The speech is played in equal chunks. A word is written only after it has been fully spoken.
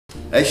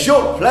a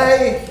short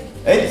play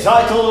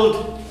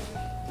entitled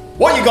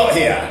What You Got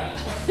Here?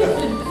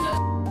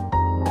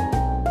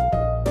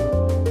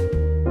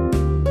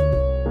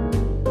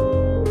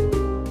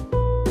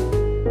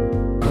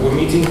 We're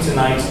meeting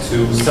tonight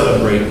to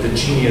celebrate the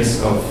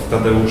genius of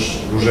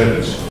Tadeusz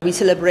Rozewicz. We're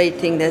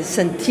celebrating the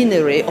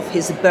centenary of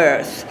his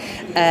birth,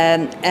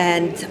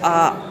 and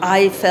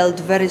I felt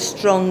very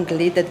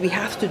strongly that we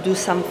have to do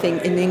something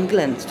in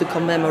England to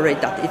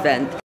commemorate that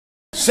event.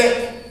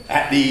 Set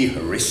at the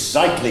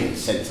recycling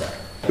centre.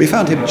 We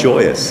found him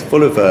joyous,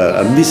 full of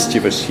a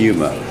mischievous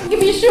humour. Give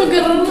me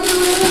sugar,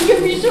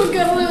 give me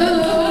sugar.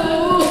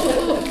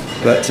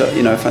 But,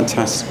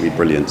 fantastically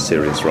brilliant,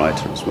 serious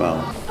writer as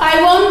well.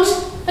 I want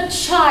a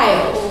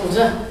child.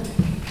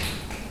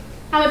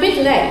 I'm a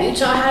bit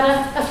late. I had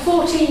a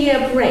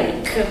 40-year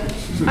break.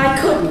 I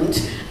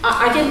couldn't.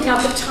 I didn't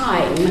have the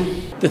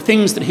time. The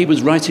things that he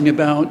was writing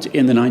about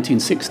in the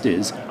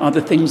 1960s are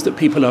the things that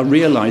people are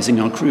realising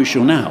are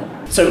crucial now.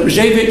 So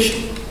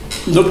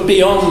Różewicz looked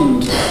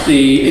beyond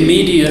the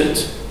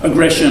immediate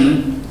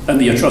aggression and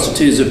the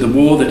atrocities of the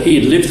war that he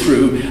had lived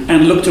through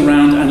and looked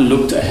around and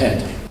looked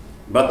ahead.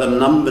 But the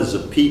numbers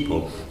of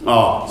people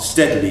are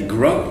steadily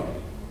growing.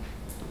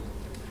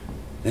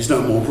 There's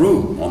no more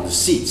room on the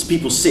seats.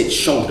 People sit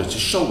shoulder to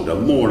shoulder,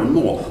 more and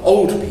more.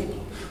 Old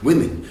people,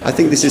 women. I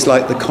think this is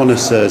like the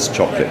connoisseur's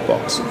chocolate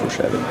box of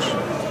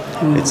Różewicz.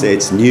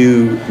 It's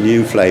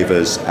new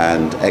flavours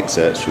and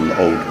excerpts from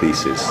old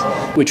pieces.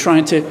 We're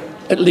trying to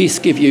at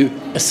least give you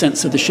a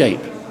sense of the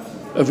shape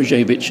of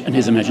Różewicz and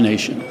his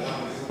imagination.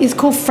 It's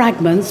called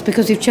Fragments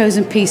because we've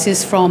chosen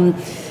pieces from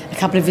a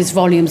couple of his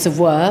volumes of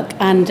work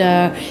and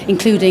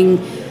including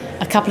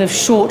a couple of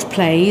short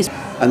plays.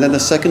 And then the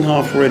second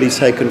half really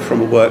taken from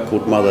a work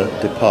called Mother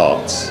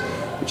Departs,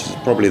 which is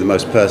probably the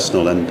most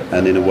personal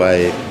and in a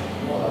way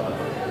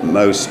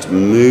most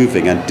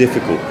moving and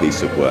difficult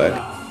piece of work.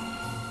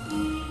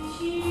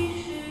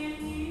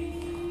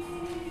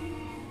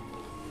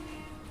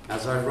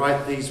 As I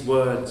write these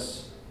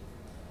words,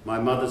 my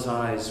mother's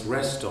eyes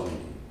rest on me.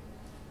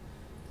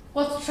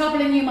 What's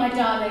troubling you, my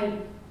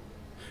darling?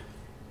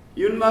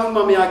 You know,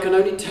 Mummy, I can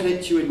only tell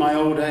it to you in my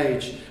old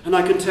age, and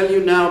I can tell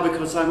you now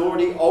because I'm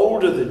already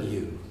older than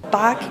you.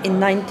 Back in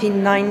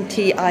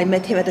 1990, I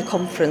met him at a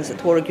conference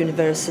at Warwick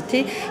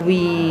University.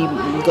 We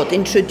got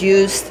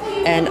introduced,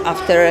 and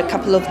after a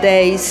couple of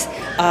days,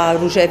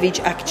 Różewicz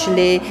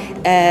actually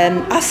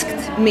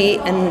asked me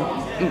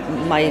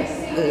and my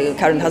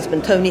current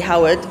husband, Tony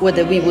Howard,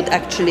 whether we would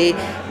actually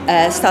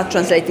start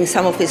translating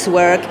some of his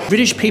work.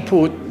 British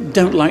people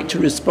don't like to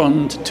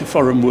respond to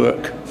foreign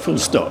work, full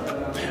stop.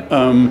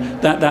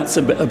 That's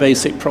a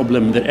basic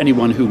problem that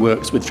anyone who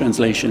works with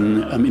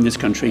translation in this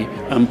country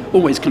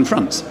always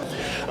confronts.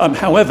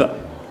 However,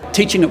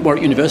 teaching at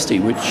Warwick University,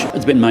 which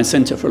has been my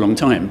centre for a long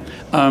time,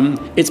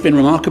 it's been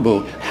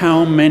remarkable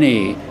how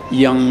many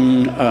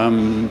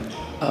young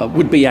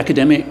would-be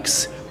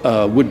academics,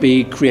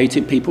 would-be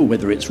creative people,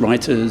 whether it's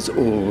writers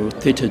or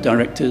theatre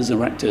directors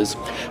or actors,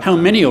 how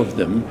many of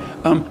them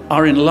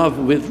are in love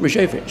with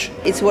Różewicz.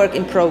 It's work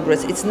in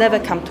progress. It's never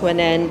come to an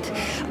end.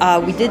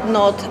 We did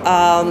not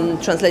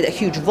translate a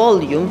huge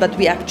volume, but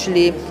we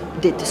actually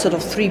did sort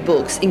of 3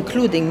 books,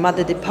 including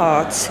Mother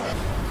Departs.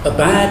 A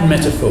bad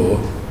metaphor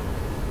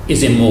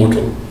is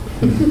immortal.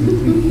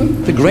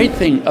 The great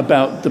thing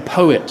about the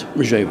poet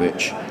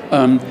Różewicz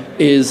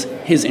is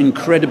his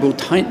incredible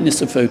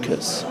tightness of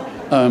focus.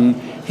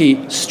 He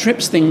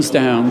strips things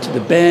down to the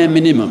bare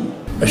minimum.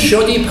 A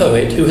shoddy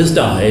poet who has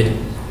died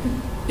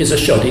is a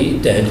shoddy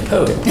dead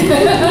poet.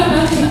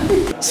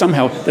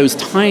 Somehow those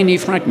tiny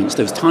fragments,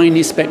 those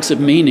tiny specks of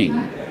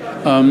meaning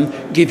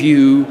give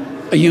you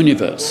a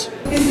universe.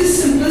 Is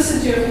this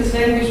simplicity of his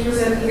language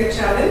presenting a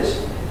challenge?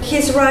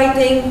 His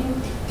writing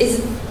is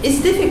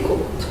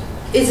difficult.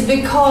 It's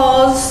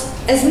because,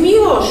 as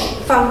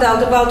Miłosz found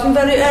out about him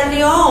very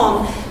early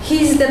on,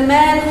 he's the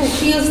man who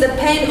feels the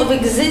pain of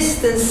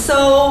existence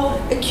so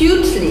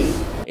acutely.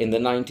 In the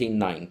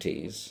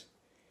 1990s,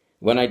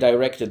 when I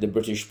directed the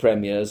British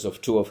premieres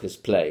of 2 of his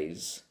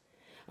plays,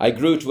 I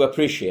grew to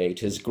appreciate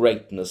his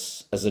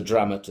greatness as a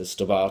dramatist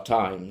of our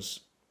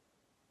times,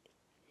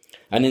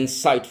 an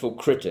insightful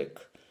critic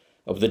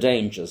of the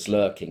dangers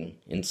lurking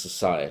in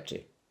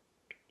society.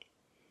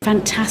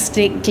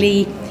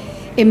 Fantastically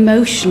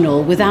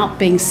emotional without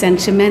being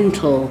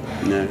sentimental.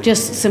 No.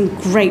 Just some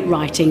great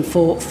writing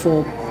for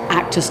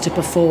actors to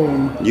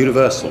perform.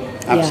 Universal,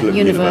 absolutely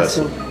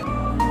universal.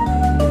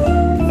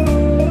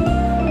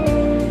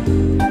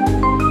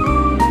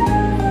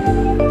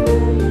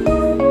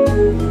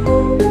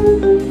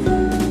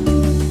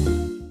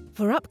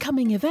 For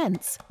upcoming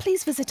events,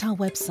 please visit our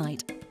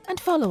website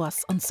and follow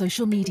us on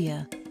social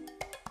media.